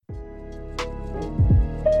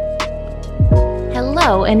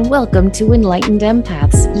Hello, and welcome to Enlightened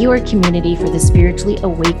Empaths, your community for the spiritually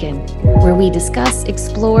awakened, where we discuss,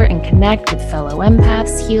 explore, and connect with fellow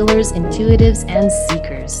empaths, healers, intuitives, and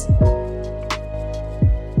seekers.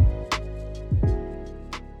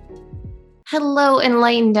 Hello,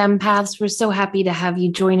 Enlightened Empaths. We're so happy to have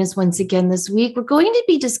you join us once again this week. We're going to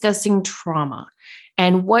be discussing trauma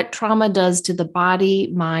and what trauma does to the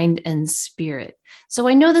body, mind, and spirit. So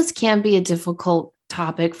I know this can be a difficult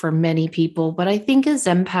topic for many people, but I think as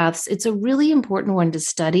empaths, it's a really important one to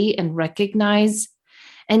study and recognize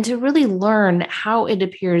and to really learn how it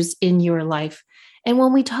appears in your life. And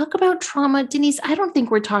when we talk about trauma, Denise, I don't think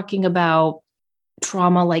we're talking about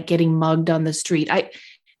trauma like getting mugged on the street.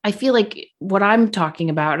 I feel like what I'm talking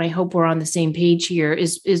about, and I hope we're on the same page here,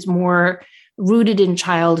 is more rooted in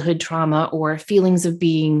childhood trauma or feelings of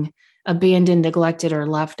being abandoned, neglected, or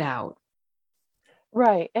left out.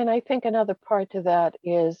 Right. And I think another part to that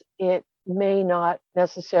is it may not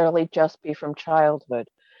necessarily just be from childhood.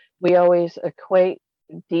 We always equate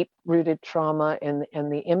deep-rooted trauma and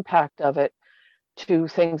the impact of it to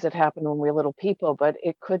things that happen when we're little people, but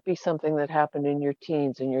it could be something that happened in your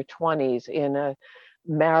teens, in your 20s, in a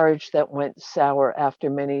marriage that went sour after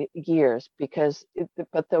many years.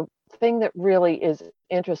 But the thing that really is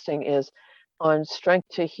interesting is on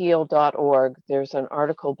strengthtoheal.org, there's an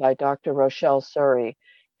article by Dr. Rochelle Surrey,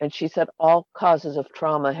 and she said all causes of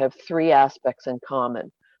trauma have three aspects in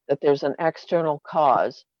common, that there's an external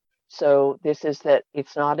cause. So this is that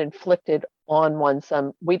it's not inflicted on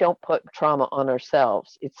we don't put trauma on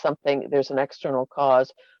ourselves. It's something, there's an external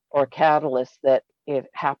cause or catalyst that it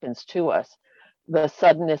happens to us. The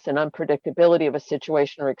suddenness and unpredictability of a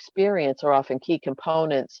situation or experience are often key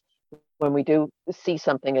components when we do see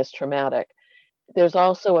something as traumatic. There's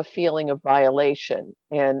also a feeling of violation,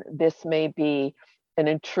 and this may be an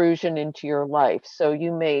intrusion into your life. So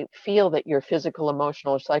you may feel that your physical,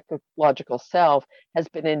 emotional, or psychological self has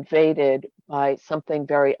been invaded by something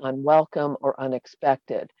very unwelcome or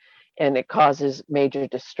unexpected, and it causes major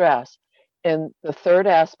distress. And the third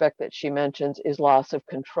aspect that she mentions is loss of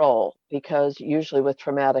control, because usually with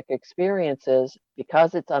traumatic experiences,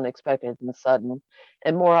 because it's unexpected and sudden,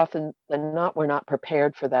 and more often than not, we're not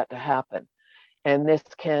prepared for that to happen. And this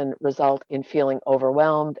can result in feeling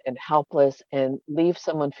overwhelmed and helpless and leave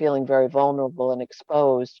someone feeling very vulnerable and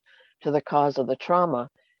exposed to the cause of the trauma.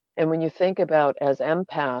 And when you think about as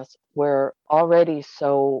empaths, we're already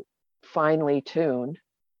so finely tuned,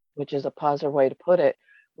 which is a positive way to put it.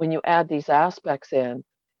 When you add these aspects in,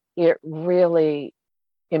 it really,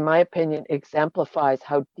 in my opinion, exemplifies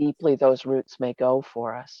how deeply those roots may go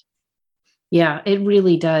for us. Yeah, it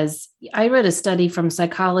really does. I read a study from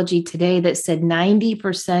Psychology Today that said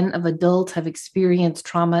 90% of adults have experienced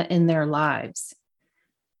trauma in their lives.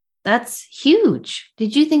 That's huge.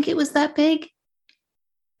 Did you think it was that big?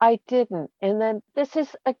 I didn't. And then this is,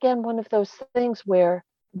 again, one of those things where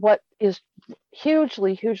what is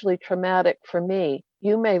hugely, hugely traumatic for me,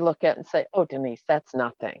 you may look at and say, oh, Denise, that's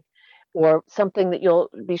nothing. Or something that you'll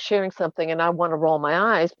be sharing something and I want to roll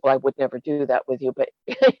my eyes. Well, I would never do that with you, but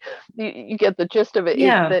you get the gist of it. Is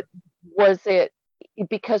Yeah. that was it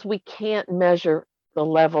because we can't measure the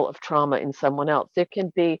level of trauma in someone else. There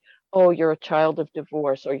can be, oh, you're a child of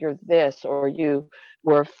divorce, or you're this, or you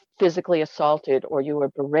were physically assaulted, or you were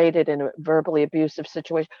berated in a verbally abusive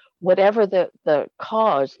situation. Whatever the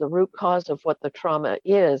cause, the root cause of what the trauma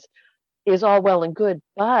is all well and good,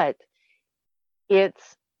 but it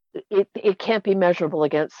can't be measurable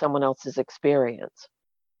against someone else's experience.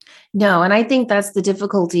 No, and I think that's the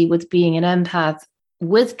difficulty with being an empath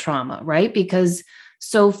with trauma, right? Because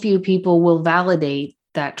so few people will validate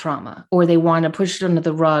that trauma, or they want to push it under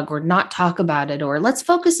the rug or not talk about it, or let's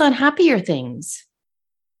focus on happier things.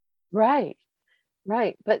 Right,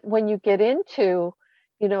 right. But when you get into,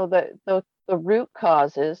 the root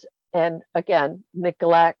causes, and again,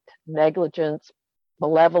 neglect, negligence,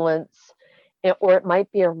 malevolence, or it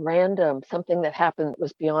might be a random something that happened that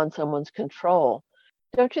was beyond someone's control.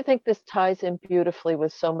 Don't you think this ties in beautifully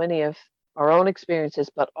with so many of our own experiences,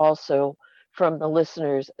 but also from the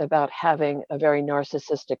listeners about having a very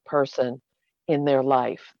narcissistic person in their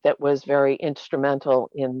life that was very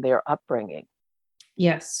instrumental in their upbringing?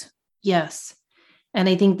 Yes. Yes. And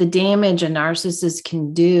I think the damage a narcissist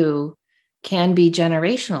can do can be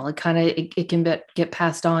generational. It can get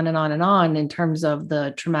passed on and on and on in terms of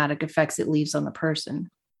the traumatic effects it leaves on the person.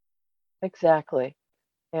 Exactly.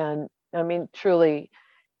 And I mean, truly,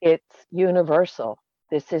 it's universal.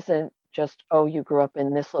 This isn't just, oh, you grew up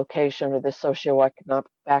in this location or this socioeconomic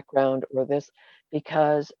background or this,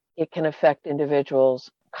 because it can affect individuals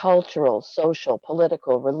cultural, social,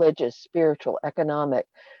 political, religious, spiritual, economic,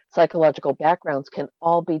 psychological backgrounds can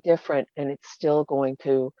all be different, and it's still going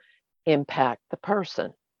to impact the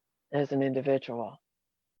person as an individual.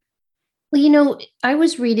 Well, I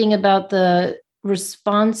was reading about the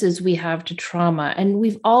responses we have to trauma, and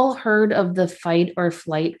we've all heard of the fight or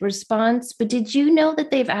flight response, but did you know that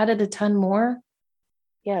they've added a ton more?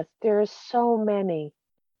 Yes, there are so many.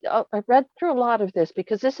 I read through a lot of this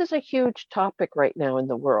because this is a huge topic right now in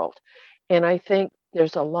the world. And I think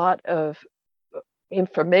there's a lot of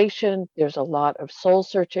information, there's a lot of soul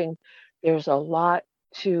searching, there's a lot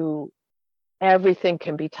to everything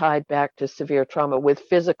can be tied back to severe trauma with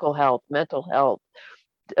physical health, mental health,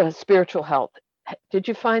 spiritual health. Did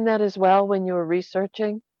you find that as well when you were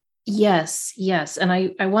researching? Yes, yes. And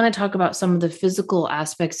I want to talk about some of the physical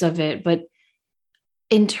aspects of it, but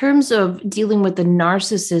in terms of dealing with the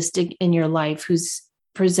narcissist in your life who's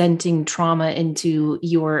presenting trauma into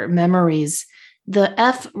your memories, the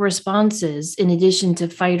F responses, in addition to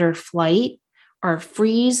fight or flight, are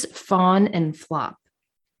freeze, fawn, and flop.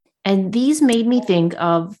 And these made me think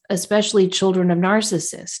of especially children of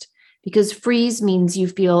narcissists, because freeze means you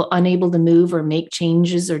feel unable to move or make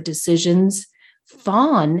changes or decisions.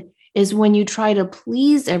 Fawn is when you try to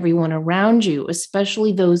please everyone around you,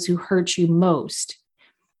 especially those who hurt you most.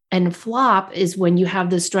 And flop is when you have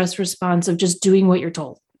the stress response of just doing what you're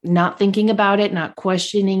told, not thinking about it, not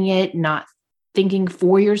questioning it, not thinking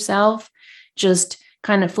for yourself, just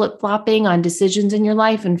kind of flip flopping on decisions in your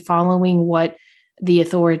life and following what the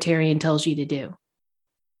authoritarian tells you to do.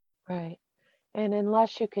 Right. And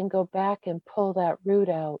unless you can go back and pull that root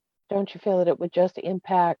out, don't you feel that it would just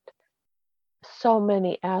impact so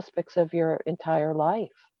many aspects of your entire life?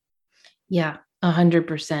 Yeah,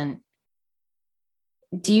 100%.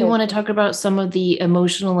 Do you Because, want to talk about some of the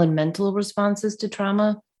emotional and mental responses to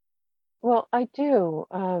trauma? well, I do.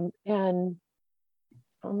 And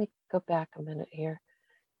let me go back a minute here.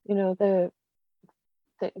 You know,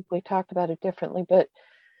 we talked about it differently, but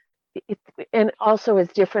it, and also as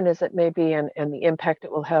different as it may be, and the impact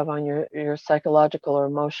it will have on your psychological or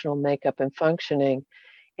emotional makeup and functioning,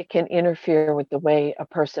 it can interfere with the way a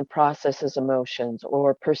person processes emotions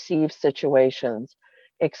or perceives situations,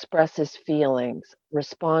 expresses feelings,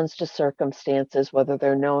 responds to circumstances, whether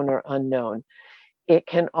they're known or unknown. It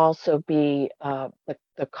can also be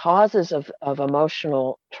the causes of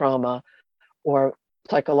emotional trauma or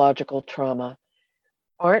psychological trauma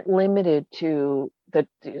aren't limited to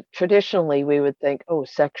traditionally we would think, oh,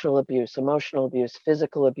 sexual abuse, emotional abuse,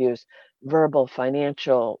 physical abuse, verbal,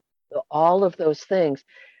 financial, all of those things.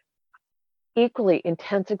 Equally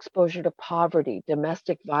intense exposure to poverty,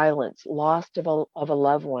 domestic violence, loss of a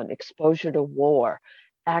loved one, exposure to war,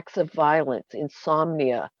 acts of violence,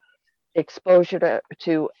 insomnia, exposure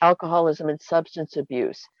to alcoholism and substance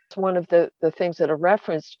abuse. One of the things that are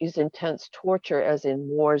referenced is intense torture, as in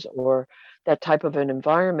wars or that type of an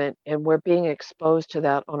environment. And we're being exposed to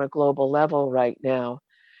that on a global level right now,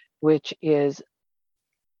 which is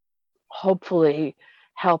hopefully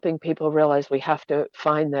helping people realize we have to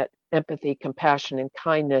find that empathy, compassion, and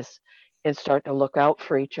kindness and start to look out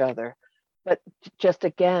for each other. But just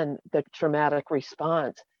again, the traumatic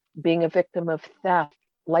response, being a victim of theft,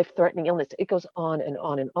 life threatening illness, it goes on and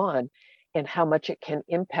on and on, and how much it can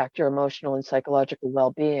impact your emotional and psychological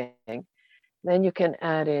well being. Then you can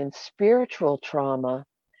add in spiritual trauma,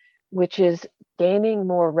 which is gaining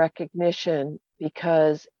more recognition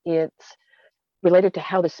because it's related to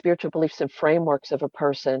how the spiritual beliefs and frameworks of a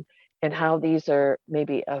person and how these are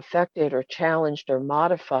maybe affected or challenged or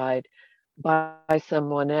modified by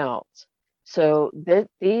someone else. So the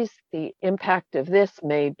impact of this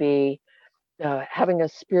may be having a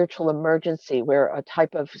spiritual emergency, where a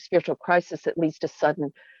type of spiritual crisis that leads to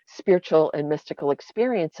sudden spiritual and mystical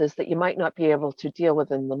experiences that you might not be able to deal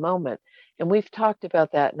with in the moment. And we've talked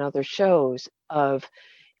about that in other shows of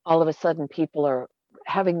all of a sudden people are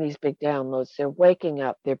having these big downloads, they're waking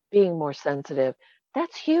up, they're being more sensitive.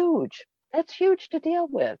 That's huge. That's huge to deal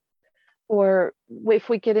with. Or if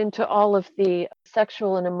we get into all of the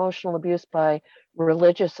sexual and emotional abuse by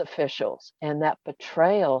religious officials and that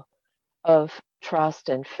betrayal of trust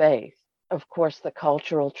and faith. Of course, the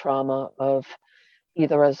cultural trauma of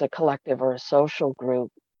either as a collective or a social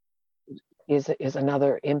group is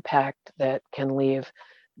another impact that can leave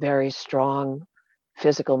very strong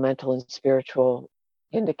physical, mental, and spiritual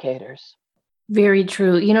indicators. Very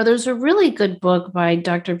true. There's a really good book by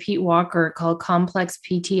Dr. Pete Walker called Complex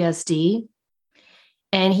PTSD.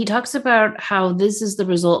 And he talks about how this is the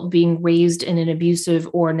result of being raised in an abusive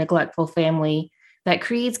or neglectful family that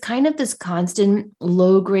creates kind of this constant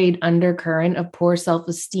low grade undercurrent of poor self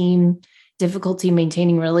esteem, difficulty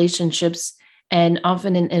maintaining relationships, and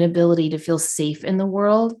often an inability to feel safe in the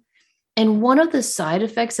world. And one of the side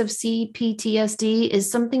effects of CPTSD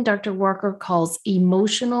is something Dr. Walker calls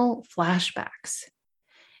emotional flashbacks.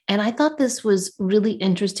 And I thought this was really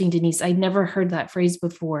interesting, Denise. I'd never heard that phrase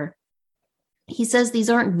before. He says these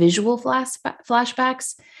aren't visual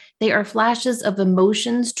flashbacks, they are flashes of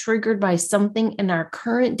emotions triggered by something in our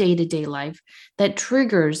current day to day life that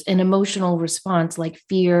triggers an emotional response like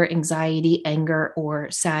fear, anxiety, anger,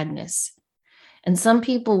 or sadness. And some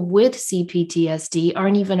people with CPTSD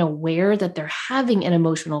aren't even aware that they're having an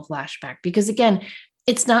emotional flashback because, again,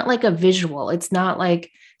 it's not like a visual. It's not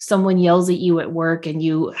like someone yells at you at work and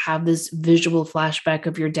you have this visual flashback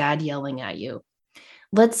of your dad yelling at you.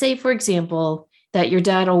 Let's say, for example, that your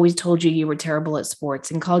dad always told you were terrible at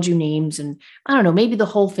sports and called you names. And I don't know, maybe the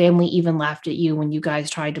whole family even laughed at you when you guys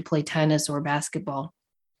tried to play tennis or basketball.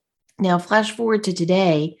 Now, flash forward to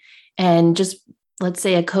today, and just let's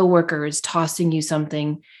say a coworker is tossing you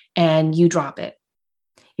something and you drop it.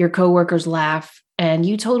 Your coworkers laugh and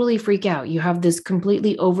you totally freak out. You have this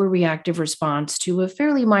completely overreactive response to a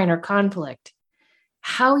fairly minor conflict.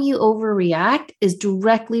 How you overreact is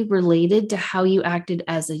directly related to how you acted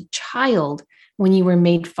as a child when you were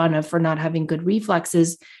made fun of for not having good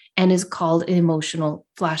reflexes and is called an emotional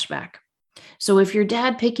flashback. So if your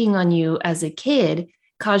dad picking on you as a kid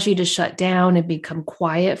caused you to shut down and become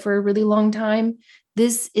quiet for a really long time,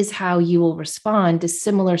 this is how you will respond to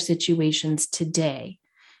similar situations today.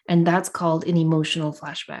 And that's called an emotional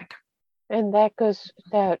flashback. And that goes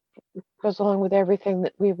along with everything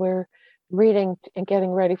that we were reading and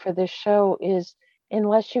getting ready for this show is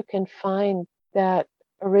unless you can find that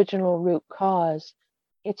original root cause,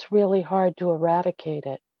 it's really hard to eradicate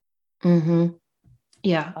it. Mm-hmm.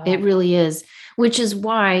 Yeah, it really is, which is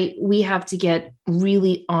why we have to get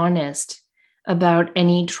really honest about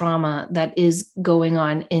any trauma that is going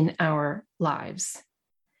on in our lives,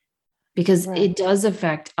 because it does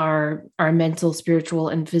affect our mental, spiritual,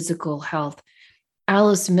 and physical health.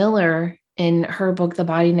 Alice Miller, in her book, The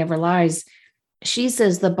Body Never Lies, she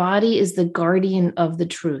says the body is the guardian of the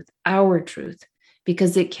truth, our truth,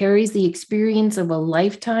 because it carries the experience of a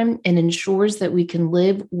lifetime and ensures that we can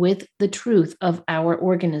live with the truth of our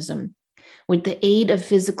organism. With the aid of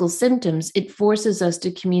physical symptoms, it forces us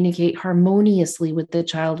to communicate harmoniously with the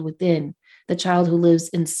child within, the child who lives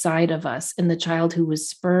inside of us, and the child who was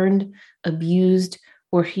spurned, abused,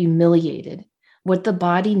 or humiliated. What the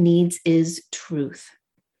body needs is truth.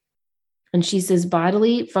 And she says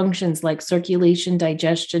bodily functions like circulation,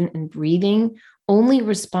 digestion, and breathing only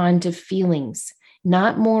respond to feelings,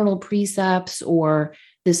 not moral precepts or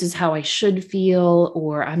this is how I should feel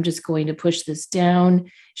or I'm just going to push this down.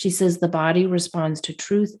 She says the body responds to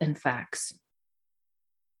truth and facts.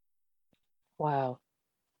 Wow.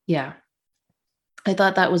 Yeah. I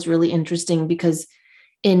thought that was really interesting because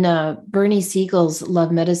in Bernie Siegel's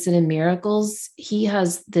Love, Medicine, and Miracles, he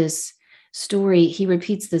has this story. He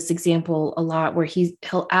repeats this example a lot where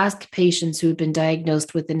he'll ask patients who have been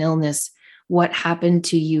diagnosed with an illness, what happened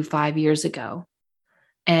to you 5 years ago?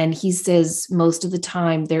 And he says most of the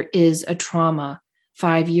time there is a trauma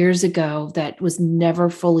 5 years ago that was never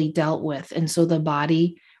fully dealt with. And so the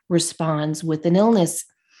body responds with an illness.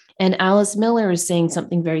 And Alice Miller is saying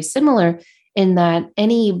something very similar in that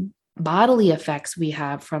any bodily effects we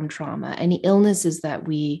have from trauma, any illnesses that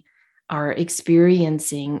we are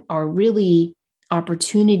experiencing are really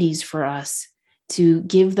opportunities for us to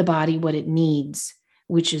give the body what it needs,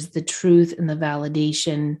 which is the truth and the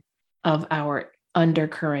validation of our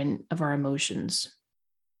undercurrent of our emotions.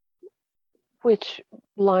 Which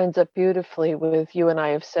lines up beautifully with you and I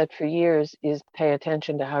have said for years is pay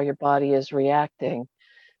attention to how your body is reacting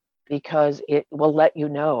because it will let you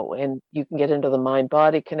know. And you can get into the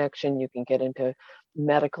mind-body connection, you can get into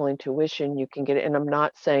medical intuition, you can get, and I'm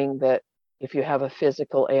not saying that if you have a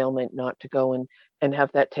physical ailment, not to go and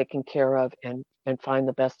have that taken care of and find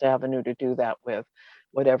the best avenue to do that with,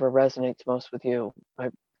 whatever resonates most with you.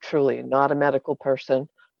 I'm truly not a medical person,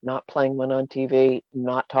 not playing one on TV,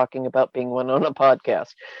 not talking about being one on a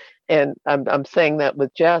podcast. And I'm saying that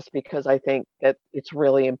with Jess because I think that it's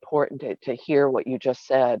really important to hear what you just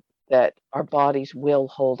said, that our bodies will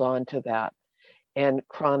hold on to that. And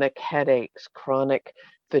chronic headaches, chronic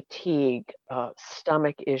fatigue,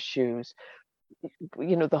 stomach issues,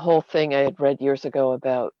 the whole thing I had read years ago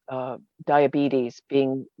about diabetes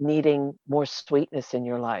needing more sweetness in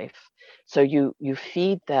your life. So you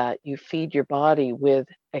feed your body with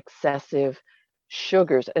excessive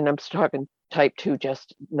sugars, and I'm talking type 2,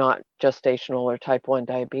 just not gestational or type 1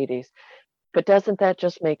 diabetes. But doesn't that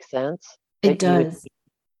just make sense? It does.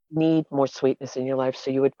 need more sweetness in your life,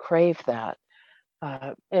 so you would crave that.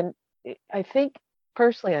 And I think,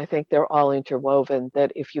 personally, I think they're all interwoven,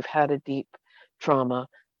 that if you've had a deep trauma,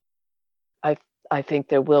 I I think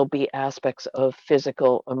there will be aspects of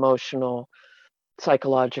physical, emotional,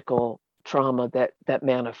 psychological trauma that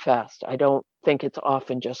manifest. I don't think it's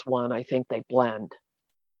often just one. I think they blend.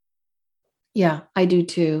 Yeah, I do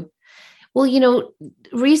too. Well,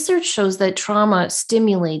 research shows that trauma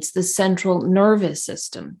stimulates the central nervous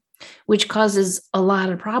system, which causes a lot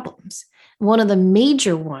of problems. One of the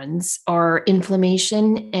major ones are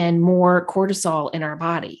inflammation and more cortisol in our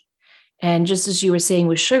body. And just as you were saying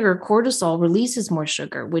with sugar, cortisol releases more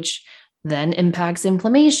sugar, which then impacts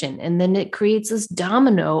inflammation. And then it creates this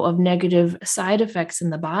domino of negative side effects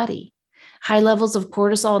in the body. High levels of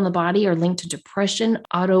cortisol in the body are linked to depression,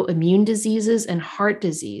 autoimmune diseases, and heart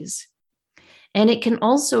disease. And it can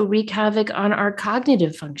also wreak havoc on our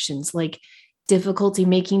cognitive functions like difficulty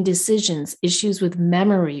making decisions, issues with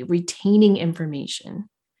memory, retaining information.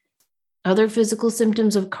 Other physical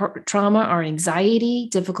symptoms of trauma are anxiety,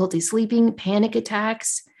 difficulty sleeping, panic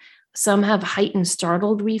attacks. Some have heightened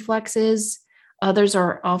startled reflexes. Others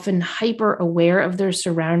are often hyper aware of their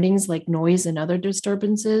surroundings, like noise and other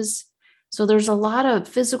disturbances. So there's a lot of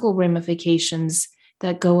physical ramifications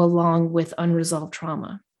that go along with unresolved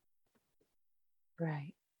trauma.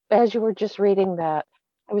 Right. As you were just reading that,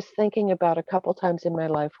 I was thinking about a couple times in my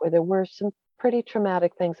life where there were some pretty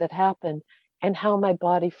traumatic things that happened, and how my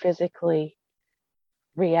body physically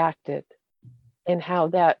reacted, and how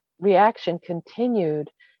that reaction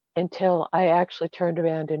continued until I actually turned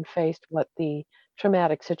around and faced what the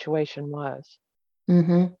traumatic situation was.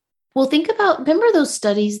 Mm-hmm. Well, remember those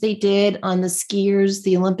studies they did on the skiers,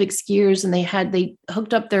 the Olympic skiers, and they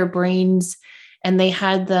hooked up their brains and they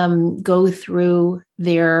had them go through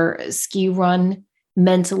their ski run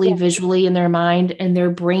mentally, Yeah. visually in their mind, and their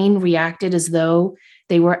brain reacted as though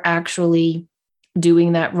they were actually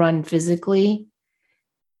doing that run physically.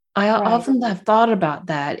 I often have thought about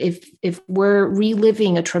that. If we're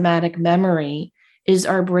reliving a traumatic memory, is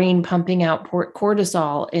our brain pumping out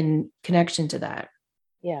cortisol in connection to that?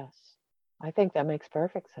 Yes, I think that makes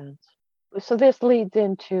perfect sense. So this leads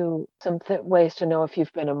into some ways to know if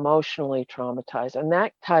you've been emotionally traumatized, and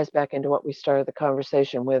that ties back into what we started the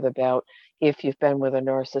conversation with about if you've been with a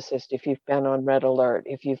narcissist, if you've been on red alert,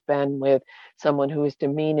 if you've been with someone who is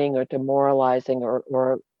demeaning or demoralizing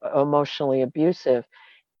or emotionally abusive.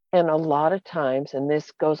 And a lot of times, and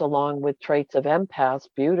this goes along with traits of empaths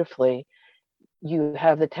beautifully, you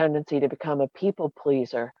have the tendency to become a people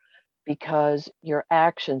pleaser because your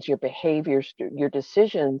actions, your behaviors, your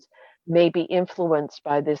decisions may be influenced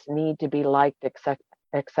by this need to be liked,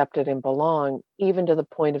 accepted, and belong, even to the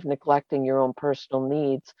point of neglecting your own personal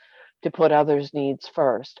needs to put others' needs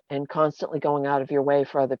first and constantly going out of your way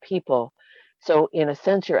for other people. So, in a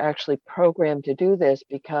sense, you're actually programmed to do this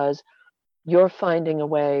because you're finding a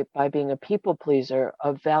way, by being a people pleaser,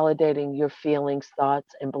 of validating your feelings,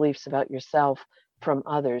 thoughts, and beliefs about yourself from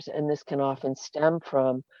others. And this can often stem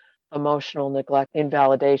from emotional neglect,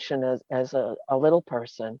 invalidation as a little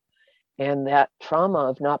person. And that trauma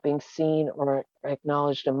of not being seen or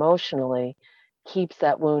acknowledged emotionally keeps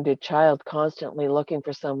that wounded child constantly looking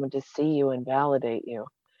for someone to see you and validate you.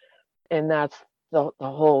 And that's the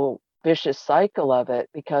whole vicious cycle of it,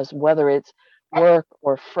 because whether it's work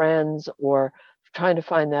or friends or trying to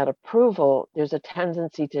find that approval, there's a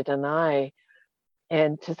tendency to deny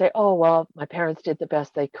and to say, oh, well, my parents did the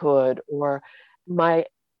best they could, or my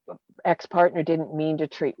ex-partner didn't mean to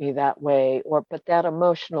treat me that way, but that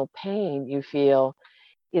emotional pain you feel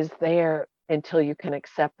is there until you can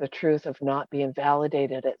accept the truth of not being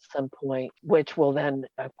validated at some point, which will then,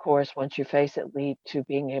 of course, once you face it, lead to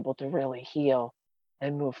being able to really heal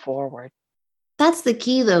and move forward. That's the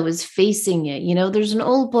key, though, is facing it. There's an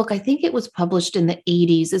old book, I think it was published in the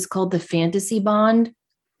 80s. It's called The Fantasy Bond.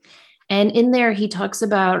 And in there, he talks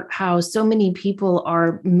about how so many people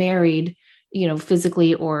are married,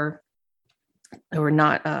 physically or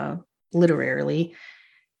not literally,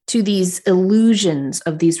 to these illusions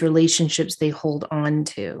of these relationships they hold on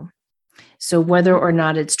to. So whether or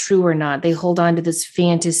not it's true or not, they hold on to this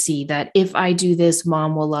fantasy that if I do this,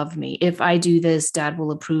 mom will love me. If I do this, dad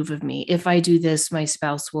will approve of me. If I do this, my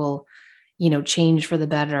spouse will, change for the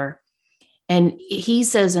better. And he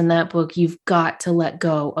says in that book, you've got to let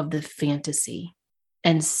go of the fantasy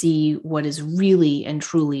and see what is really and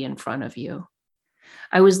truly in front of you.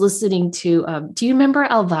 I was listening to, do you remember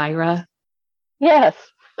Elvira? Yes.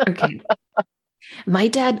 Okay. My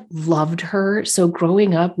dad loved her. So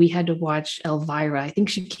growing up, we had to watch Elvira. I think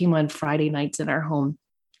she came on Friday nights in our home.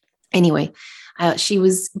 Anyway, She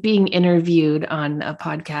was being interviewed on a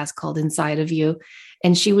podcast called Inside of You,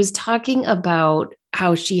 and she was talking about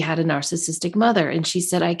how she had a narcissistic mother. And she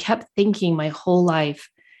said, I kept thinking my whole life,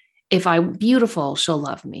 if I'm beautiful, she'll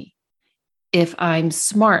love me. If I'm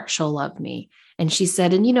smart, she'll love me. And she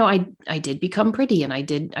said, and I did become pretty, and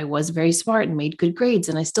I was very smart and made good grades,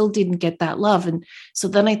 and I still didn't get that love. And so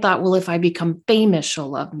then I thought, well, if I become famous, she'll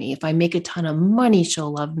love me. If I make a ton of money,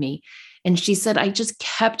 she'll love me. And she said, I just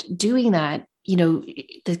kept doing that.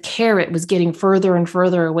 The carrot was getting further and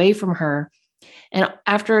further away from her. And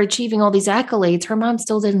after achieving all these accolades, her mom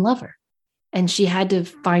still didn't love her. And she had to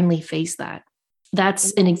finally face that.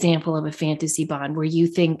 That's an example of a fantasy bond where you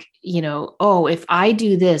think, oh, if I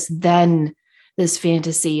do this, then this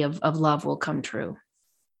fantasy of love will come true.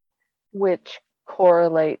 Which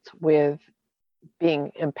correlates with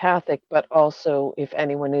being empathic, but also if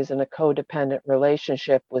anyone is in a codependent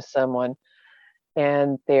relationship with someone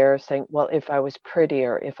and they're saying, well, if I was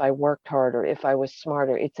prettier, if I worked harder, if I was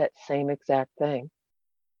smarter, it's that same exact thing.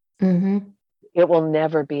 Mm-hmm. It will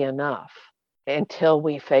never be enough until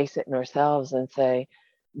we face it in ourselves and say,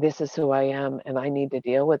 this is who I am and I need to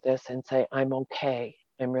deal with this, and say, I'm okay.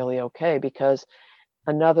 I'm really okay. Because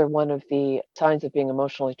another one of the signs of being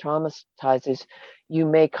emotionally traumatized is you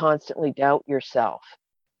may constantly doubt yourself.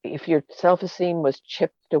 If your self-esteem was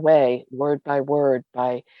chipped away word by word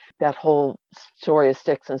by that whole story of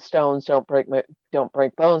sticks and stones, don't break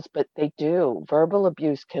bones, but they do. Verbal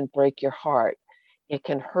abuse can break your heart. It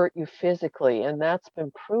can hurt you physically, and that's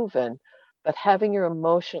been proven. But having your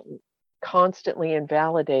emotion constantly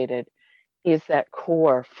invalidated is that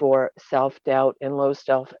core for self-doubt and low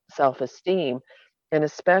self-esteem. And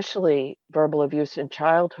especially verbal abuse in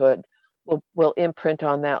childhood will imprint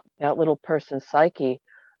on that little person's psyche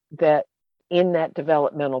that in that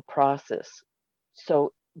developmental process.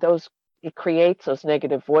 So it creates those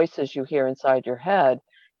negative voices you hear inside your head.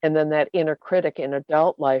 And then that inner critic in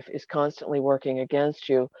adult life is constantly working against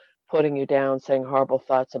you, putting you down, saying horrible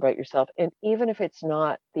thoughts about yourself. And even if it's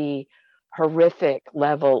not the horrific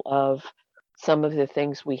level of some of the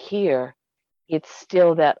things we hear, it's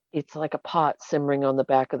still that it's like a pot simmering on the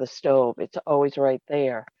back of the stove. It's always right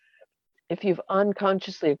there. If you've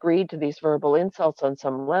unconsciously agreed to these verbal insults on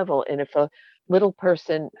some level, and if a little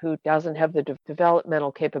person who doesn't have the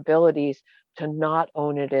developmental capabilities to not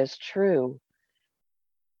own it as true,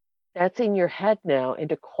 that's in your head now. And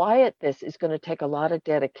to quiet this is going to take a lot of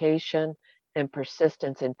dedication and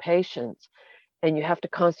persistence and patience. And you have to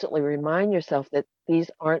constantly remind yourself that these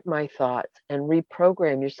aren't my thoughts, and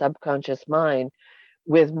reprogram your subconscious mind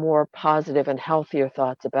with more positive and healthier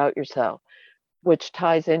thoughts about yourself, which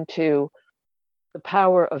ties into the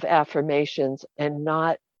power of affirmations, and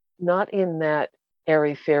not in that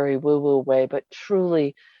airy-fairy woo-woo way, but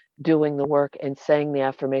truly doing the work and saying the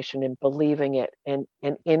affirmation and believing it and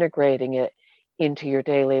integrating it into your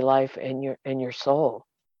daily life and your soul.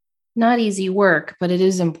 Not easy work, but it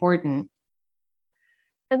is important.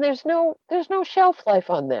 And there's no shelf life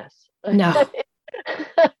on this. No.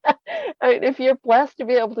 I mean, if you're blessed to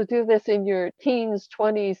be able to do this in your teens,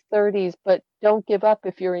 20s, 30s, but don't give up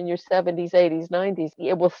if you're in your 70s, 80s, 90s,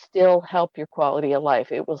 it will still help your quality of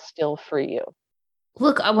life. It will still free you.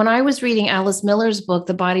 Look, when I was reading Alice Miller's book,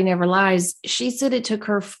 The Body Never Lies, she said it took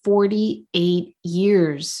her 48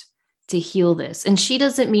 years to heal this. And she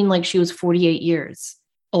doesn't mean like she was 48 years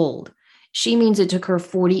old. She means it took her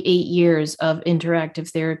 48 years of interactive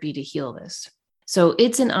therapy to heal this. So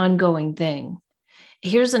it's an ongoing thing.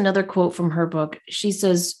 Here's another quote from her book. She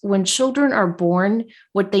says, when children are born,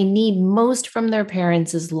 what they need most from their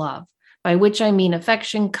parents is love, by which I mean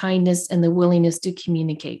affection, kindness, and the willingness to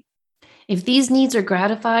communicate. If these needs are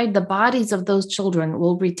gratified, the bodies of those children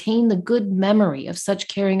will retain the good memory of such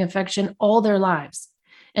caring affection all their lives.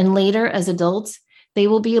 And later, as adults, they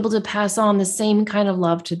will be able to pass on the same kind of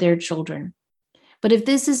love to their children. But if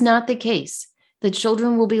this is not the case, the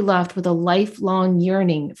children will be left with a lifelong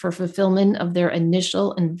yearning for fulfillment of their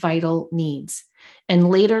initial and vital needs. In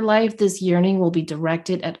later life, this yearning will be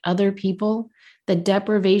directed at other people. The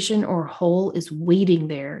deprivation or hole is waiting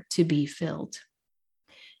there to be filled.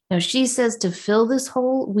 Now, she says to fill this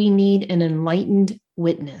hole, we need an enlightened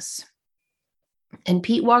witness. And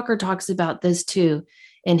Pete Walker talks about this too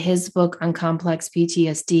in his book on complex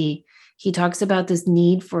PTSD. He talks about this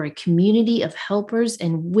need for a community of helpers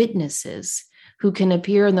and witnesses who can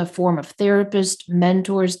appear in the form of therapists,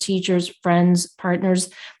 mentors, teachers, friends, partners.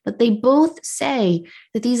 But they both say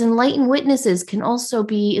that these enlightened witnesses can also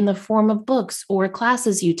be in the form of books or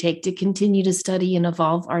classes you take to continue to study and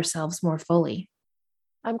evolve ourselves more fully.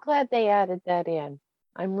 I'm glad they added that in.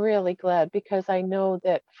 I'm really glad, because I know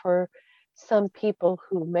that for some people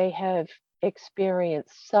who may have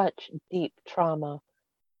experience such deep trauma,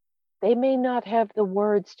 they may not have the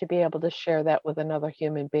words to be able to share that with another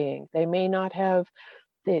human being. They may not have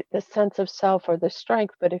the sense of self or the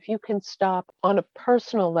strength, but if you can stop on a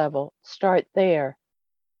personal level, start there,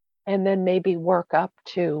 and then maybe work up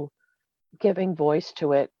to giving voice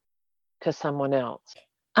to it to someone else.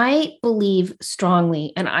 I believe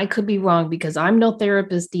strongly, and I could be wrong because I'm no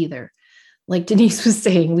therapist either. Like Denise was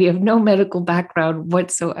saying, we have no medical background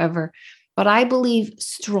whatsoever. But I believe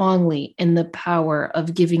strongly in the power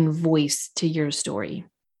of giving voice to your story.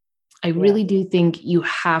 I really do think you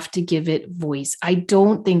have to give it voice. I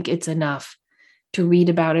don't think it's enough to read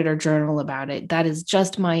about it or journal about it. That is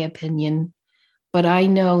just my opinion. But I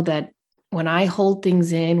know that when I hold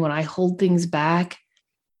things in, when I hold things back,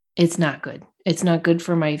 it's not good. It's not good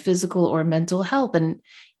for my physical or mental health. And,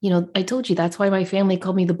 I told you that's why my family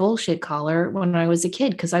called me the bullshit caller when I was a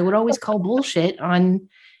kid, because I would always call bullshit on,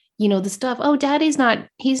 the stuff. Oh,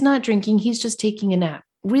 he's not drinking. He's just taking a nap.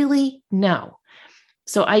 Really? No.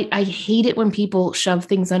 So I hate it when people shove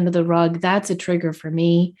things under the rug. That's a trigger for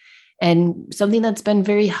me. And something that's been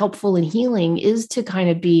very helpful and healing is to kind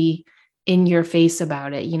of be in your face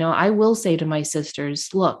about it. I will say to my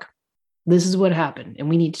sisters, look, this is what happened and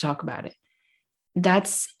we need to talk about it.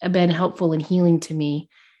 That's been helpful and healing to me.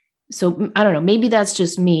 So I don't know, maybe that's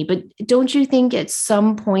just me, but don't you think at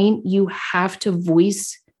some point you have to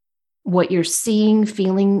voice what you're seeing,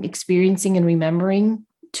 feeling, experiencing, and remembering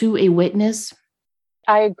to a witness?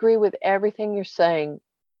 I agree with everything you're saying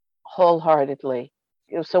wholeheartedly.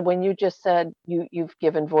 So when you just said you've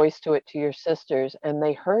given voice to it to your sisters and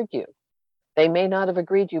they heard you, they may not have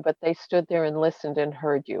agreed you, but they stood there and listened and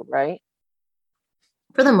heard you, right?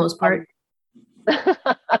 For the most part.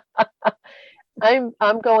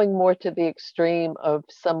 I'm going more to the extreme of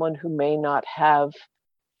someone who may not have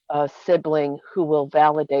a sibling who will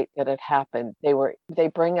validate that it happened. They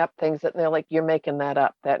bring up things that they're like, you're making that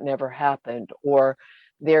up. That never happened. Or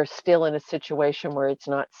they're still in a situation where it's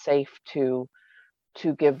not safe to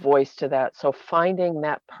give voice to that. So finding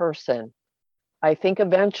that person, I think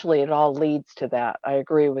eventually it all leads to that. I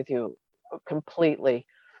agree with you completely.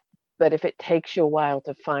 But if it takes you a while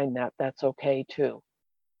to find that, that's okay too.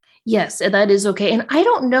 Yes, that is okay. And I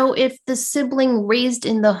don't know if the sibling raised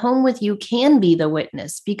in the home with you can be the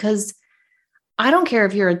witness, because I don't care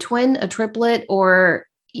if you're a twin, a triplet, or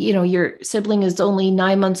your sibling is only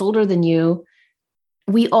 9 months older than you.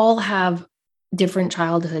 We all have different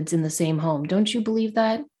childhoods in the same home. Don't you believe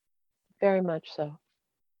that? Very much so.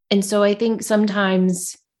 And so I think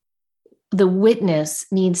sometimes the witness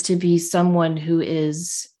needs to be someone who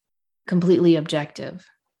is completely objective.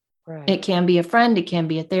 Right. It can be a friend, it can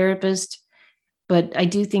be a therapist, but I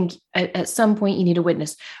do think at some point you need a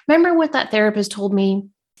witness. Remember what that therapist told me?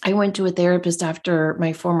 I went to a therapist after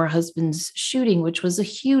my former husband's shooting, which was a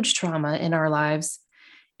huge trauma in our lives.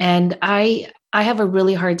 And I have a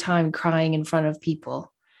really hard time crying in front of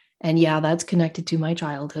people. And yeah, that's connected to my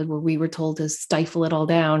childhood where we were told to stifle it all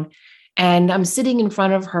down. And I'm sitting in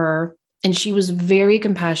front of her, and she was very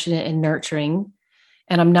compassionate and nurturing.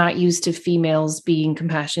 And I'm not used to females being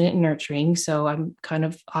compassionate and nurturing. So I'm kind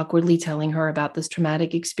of awkwardly telling her about this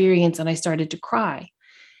traumatic experience. And I started to cry.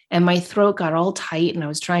 And my throat got all tight and I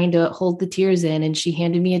was trying to hold the tears in. And she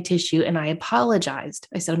handed me a tissue and I apologized.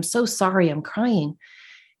 I said, I'm so sorry, I'm crying.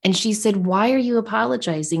 And she said, why are you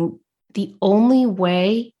apologizing? The only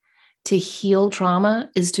way to heal trauma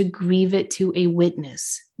is to grieve it to a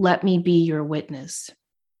witness. Let me be your witness.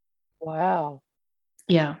 Wow.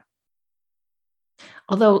 Yeah.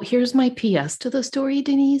 Although here's my PS to the story,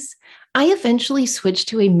 Denise. I eventually switched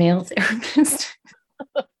to a male therapist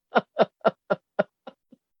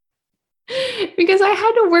because I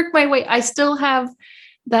had to work my way. I still have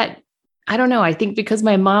that. I don't know. I think because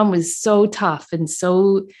my mom was so tough and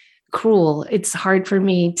so cruel, it's hard for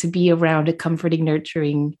me to be around a comforting,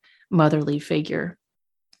 nurturing, motherly figure.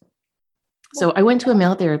 So I went to a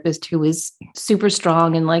male therapist who was super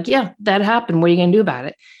strong and like, yeah, that happened. What are you going to do about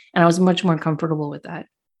it? And I was much more comfortable with that.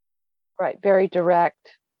 Right. Very direct.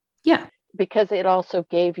 Yeah. Because it also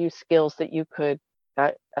gave you skills that you could,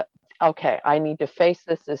 okay, I need to face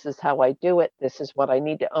this. This is how I do it. This is what I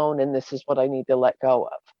need to own. And this is what I need to let go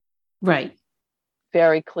of. Right.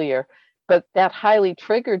 Very clear. But that highly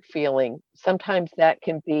triggered feeling, sometimes that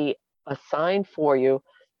can be a sign for you.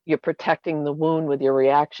 You're protecting the wound with your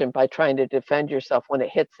reaction by trying to defend yourself when it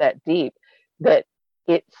hits that deep, that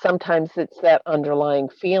sometimes it's that underlying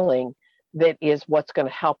feeling that is what's going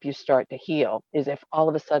to help you start to heal. Is if all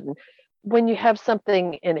of a sudden, when you have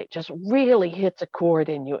something and it just really hits a chord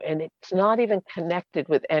in you and it's not even connected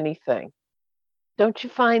with anything, don't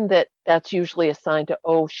you find that that's usually a sign to,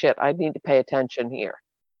 oh shit, I need to pay attention here?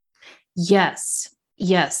 Yes.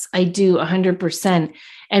 Yes, I do 100%.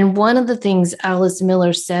 And one of the things Alice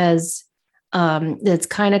Miller says, that's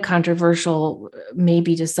kind of controversial,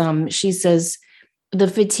 maybe to some, she says, the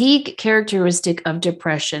fatigue characteristic of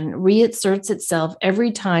depression reasserts itself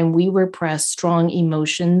every time we repress strong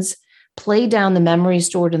emotions, play down the memories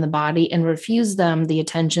stored in the body, and refuse them the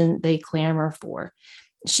attention they clamor for.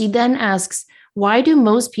 She then asks, why do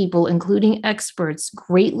most people, including experts,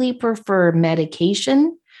 greatly prefer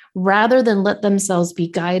medication rather than let themselves be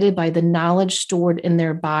guided by the knowledge stored in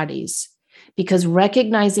their bodies? Because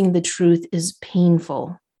recognizing the truth is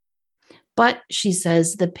painful. But she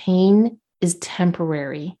says the pain is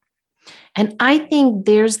temporary. And I think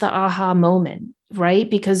there's the aha moment, right?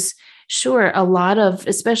 Because sure, a lot of,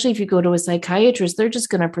 especially if you go to a psychiatrist, they're just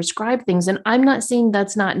going to prescribe things. And I'm not saying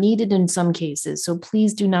that's not needed in some cases. So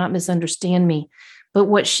please do not misunderstand me. But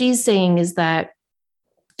what she's saying is that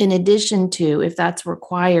in addition to, if that's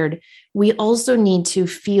required, we also need to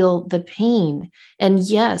feel the pain. And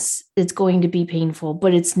yes, it's going to be painful,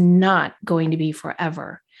 but it's not going to be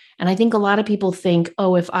forever. And I think a lot of people think,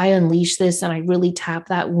 oh, if I unleash this and I really tap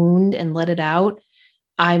that wound and let it out,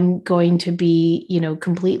 I'm going to be,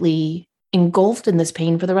 completely engulfed in this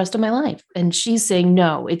pain for the rest of my life. And she's saying,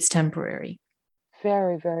 no, it's temporary.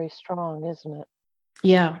 Very, very strong, isn't it?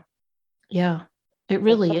 Yeah. Yeah. It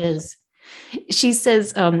really is. She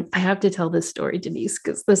says, I have to tell this story, Denise,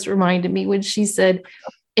 because this reminded me when she said,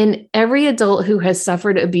 in every adult who has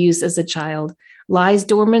suffered abuse as a child lies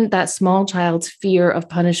dormant that small child's fear of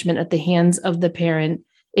punishment at the hands of the parent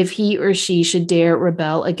if he or she should dare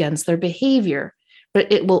rebel against their behavior.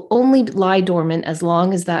 But it will only lie dormant as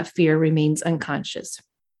long as that fear remains unconscious.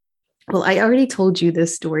 Well, I already told you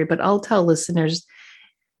this story, but I'll tell listeners.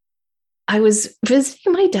 I was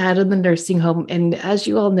visiting my dad in the nursing home. And as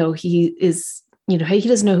you all know, he is, he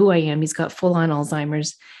doesn't know who I am. He's got full on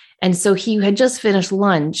Alzheimer's. And so he had just finished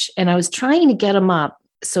lunch and I was trying to get him up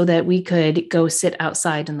so that we could go sit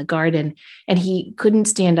outside in the garden. And he couldn't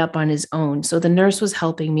stand up on his own. So the nurse was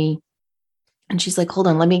helping me. And she's like, hold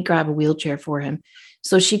on, let me grab a wheelchair for him.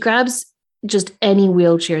 So she grabs just any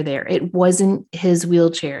wheelchair there. It wasn't his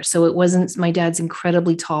wheelchair. So it wasn't, my dad's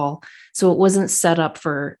incredibly tall. So it wasn't set up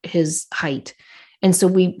for his height. And so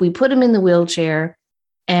we put him in the wheelchair.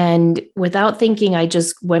 And without thinking, I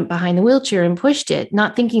just went behind the wheelchair and pushed it,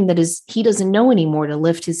 not thinking that he doesn't know anymore to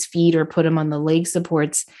lift his feet or put him on the leg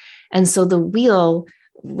supports. And so the wheel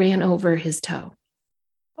ran over his toe.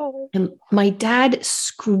 Oh. And my dad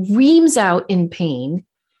screams out in pain.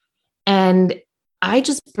 And I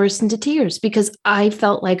just burst into tears because I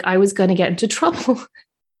felt like I was going to get into trouble.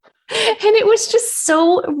 And it was just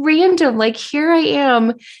so random. Like, here I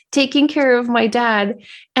am taking care of my dad.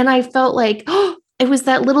 And I felt like, oh, it was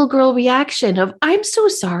that little girl reaction of, I'm so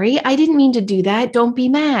sorry. I didn't mean to do that. Don't be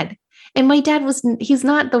mad. And my dad he's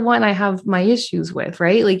not the one I have my issues with,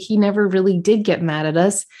 right? Like, he never really did get mad at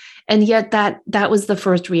us. And yet that was the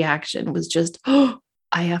first reaction, was just, oh,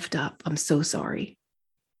 I effed up. I'm so sorry.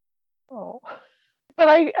 Oh, but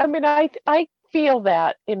I feel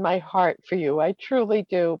that in my heart for you. I truly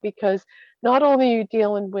do, because not only are you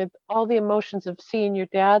dealing with all the emotions of seeing your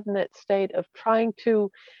dad in that state of trying to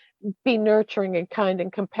be nurturing and kind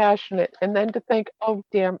and compassionate, and then to think, oh,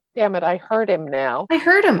 damn it, I hurt him now. I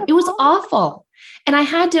hurt him. It was awful. And I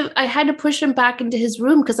had to push him back into his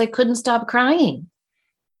room because I couldn't stop crying.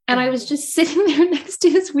 And I was just sitting there next to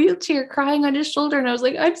his wheelchair crying on his shoulder. And I was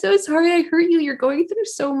like, I'm so sorry I hurt you. You're going through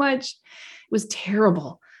so much. It was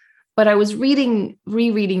terrible. But I was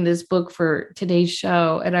rereading this book for today's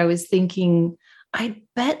show. And I was thinking, I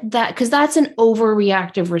bet that, because that's an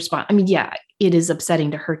overreactive response. I mean, yeah, it is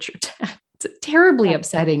upsetting to hurt your dad. It's terribly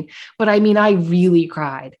upsetting. But I mean, I really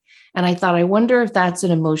cried. And I thought, I wonder if that's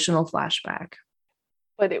an emotional flashback.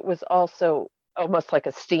 But it was also almost like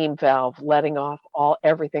a steam valve letting off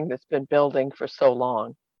everything that's been building for so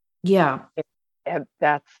long. Yeah. And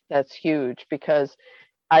that's huge, because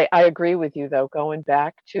I agree with you, though, going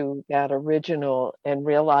back to that original and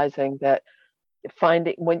realizing that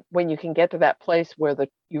finding when you can get to that place where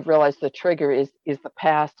you realize the trigger is the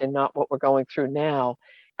past and not what we're going through now.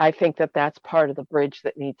 I think that's part of the bridge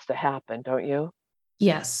that needs to happen, don't you?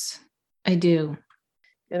 Yes, I do.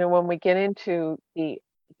 When we get into the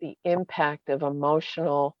impact of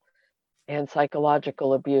emotional and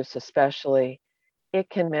psychological abuse, especially, it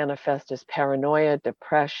can manifest as paranoia,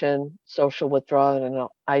 depression, social withdrawal and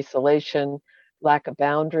isolation, lack of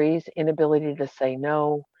boundaries, inability to say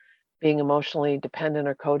no, being emotionally dependent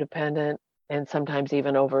or codependent, and sometimes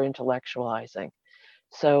even over intellectualizing.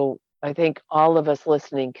 So I think all of us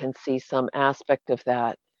listening can see some aspect of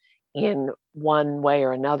that in one way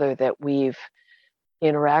or another that we've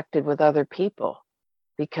interacted with other people.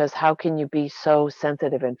 Because how can you be so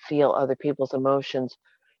sensitive and feel other people's emotions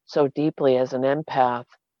so deeply as an empath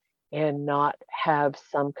and not have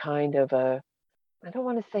some kind of a, I don't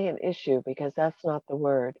want to say an issue because that's not the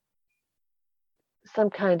word,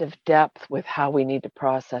 some kind of depth with how we need to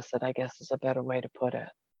process it, I guess is a better way to put it.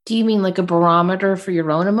 Do you mean like a barometer for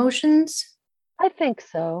your own emotions? I think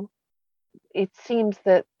so. It seems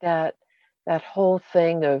that that whole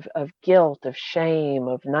thing of guilt, of shame,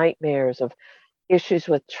 of nightmares, of issues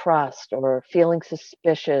with trust or feeling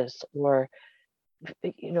suspicious or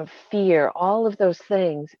fear, all of those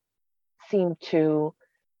things seem to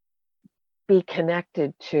be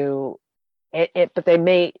connected to it, but they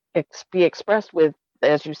may be expressed with,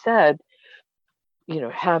 as you said,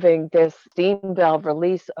 having this steam valve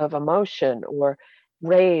release of emotion or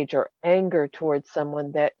rage or anger towards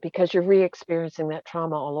someone, that because you're re-experiencing that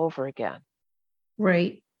trauma all over again.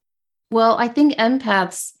 Right. Well, I think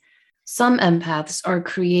some empaths are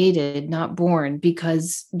created, not born,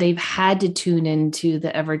 because they've had to tune into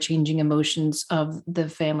the ever-changing emotions of the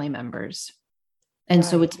family members. And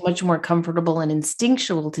so it's much more comfortable and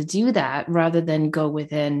instinctual to do that rather than go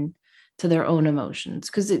within to their own emotions,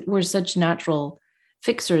 because we're such natural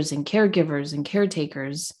fixers and caregivers and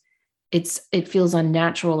caretakers. It feels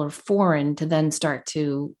unnatural or foreign to then start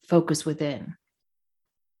to focus within.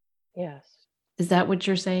 Yes. Is that what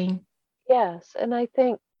you're saying? Yes. And I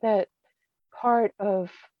think that part of,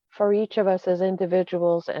 for each of us as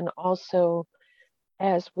individuals, and also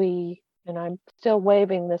as and I'm still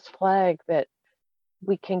waving this flag, that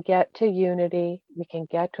we can get to unity, we can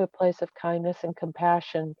get to a place of kindness and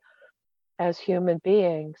compassion as human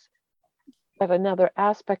beings. But another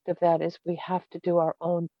aspect of that is we have to do our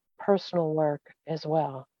own personal work as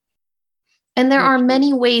well. And there are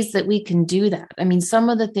many ways that we can do that. I mean, some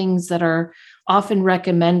of the things that are often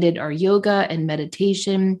recommended are yoga and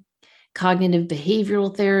meditation, cognitive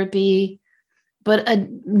behavioral therapy, but a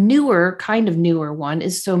kind of newer one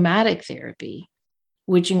is somatic therapy,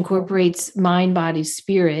 which incorporates mind, body,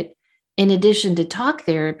 spirit. In addition to talk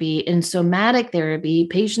therapy, in somatic therapy,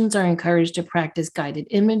 patients are encouraged to practice guided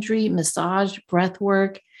imagery, massage, breath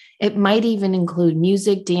work. It might even include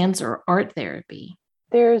music, dance, or art therapy.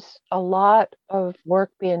 There's a lot of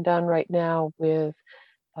work being done right now with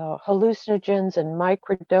hallucinogens and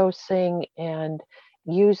microdosing and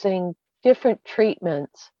using different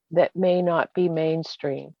treatments that may not be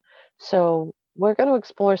mainstream. So we're going to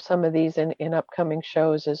explore some of these in upcoming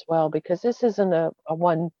shows as well, because this isn't a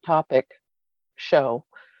one topic show.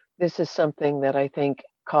 This is something that I think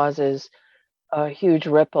causes a huge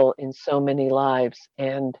ripple in so many lives.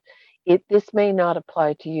 And this may not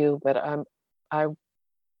apply to you, but I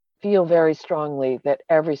feel very strongly that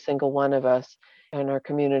every single one of us in our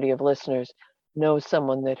community of listeners knows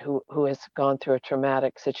someone who has gone through a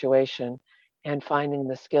traumatic situation, and finding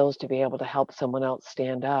the skills to be able to help someone else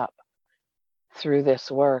stand up through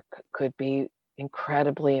this work could be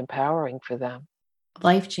incredibly empowering for them.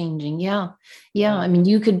 Life-changing. Yeah. I mean,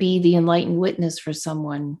 you could be the enlightened witness for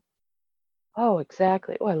someone. Oh,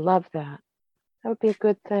 exactly. Oh, I love that. That would be a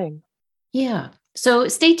good thing. Yeah. So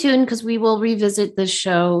stay tuned, because we will revisit this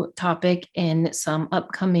show topic in some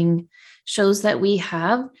upcoming shows that we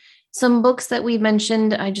have. Some books that we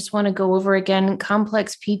mentioned, I just want to go over again.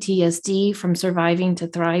 Complex PTSD, From Surviving to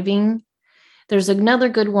Thriving. There's another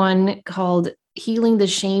good one called Healing the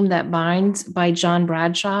Shame That Binds by John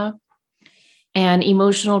Bradshaw. And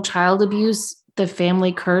Emotional Child Abuse, The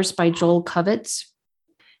Family Curse by Joel Kovitz.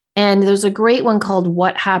 And there's a great one called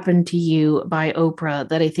What Happened to You by Oprah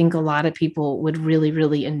that I think a lot of people would really,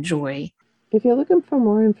 really enjoy. If you're looking for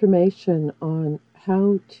more information on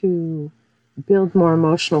how to build more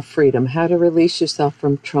emotional freedom, how to release yourself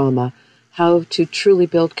from trauma, how to truly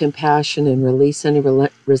build compassion and release any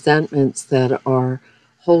resentments that are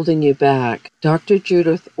holding you back, Dr.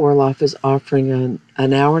 Judith Orloff is offering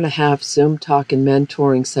an hour and a half Zoom talk and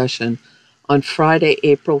mentoring session on Friday,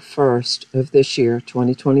 April 1st of this year,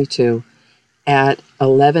 2022, at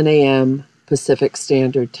 11 a.m. Pacific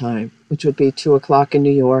Standard Time, which would be 2 o'clock in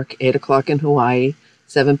New York, 8 o'clock in Hawaii,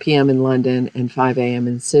 7 p.m. in London, and 5 a.m.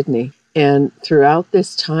 in Sydney. And throughout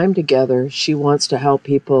this time together, she wants to help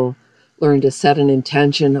people learn to set an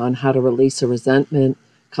intention on how to release a resentment,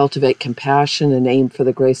 cultivate compassion and aim for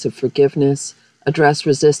the grace of forgiveness, address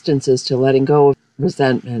resistances to letting go of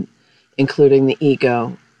resentment, including the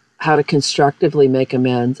ego, how to constructively make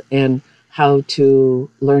amends, and how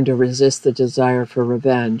to learn to resist the desire for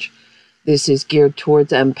revenge. This is geared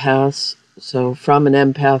towards empaths, so from an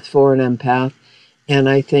empath for an empath, And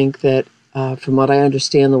I think that from what I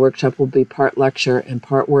understand, the workshop will be part lecture and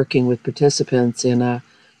part working with participants in a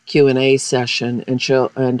Q&A session. And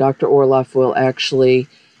Dr. Orloff will actually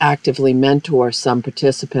actively mentor some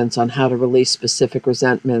participants on how to release specific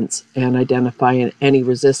resentments and identify any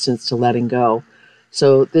resistance to letting go.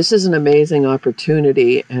 So this is an amazing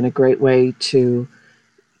opportunity and a great way to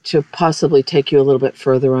possibly take you a little bit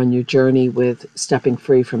further on your journey with stepping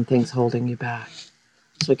free from things holding you back.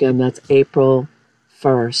 So again, that's April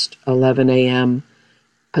 1st, 11 a.m.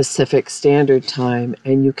 Pacific Standard Time,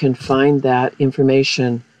 and you can find that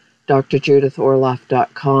information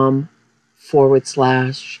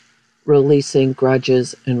drjudithorloff.com/releasing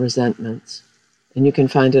grudges and resentments. And you can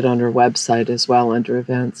find it on her website as well under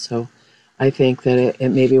events. So I think that it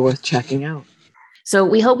may be worth checking out. So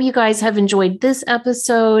we hope you guys have enjoyed this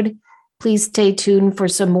episode. Please stay tuned for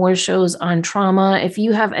some more shows on trauma. If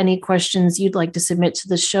you have any questions you'd like to submit to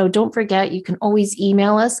the show, don't forget you can always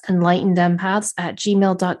email us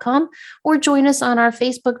enlightenedempaths@gmail.com or join us on our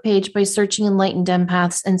Facebook page by searching Enlightened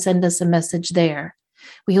Empaths and send us a message there.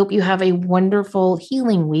 We hope you have a wonderful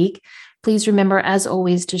healing week. Please remember, as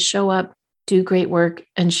always, to show up, do great work,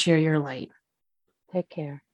 and share your light. Take care.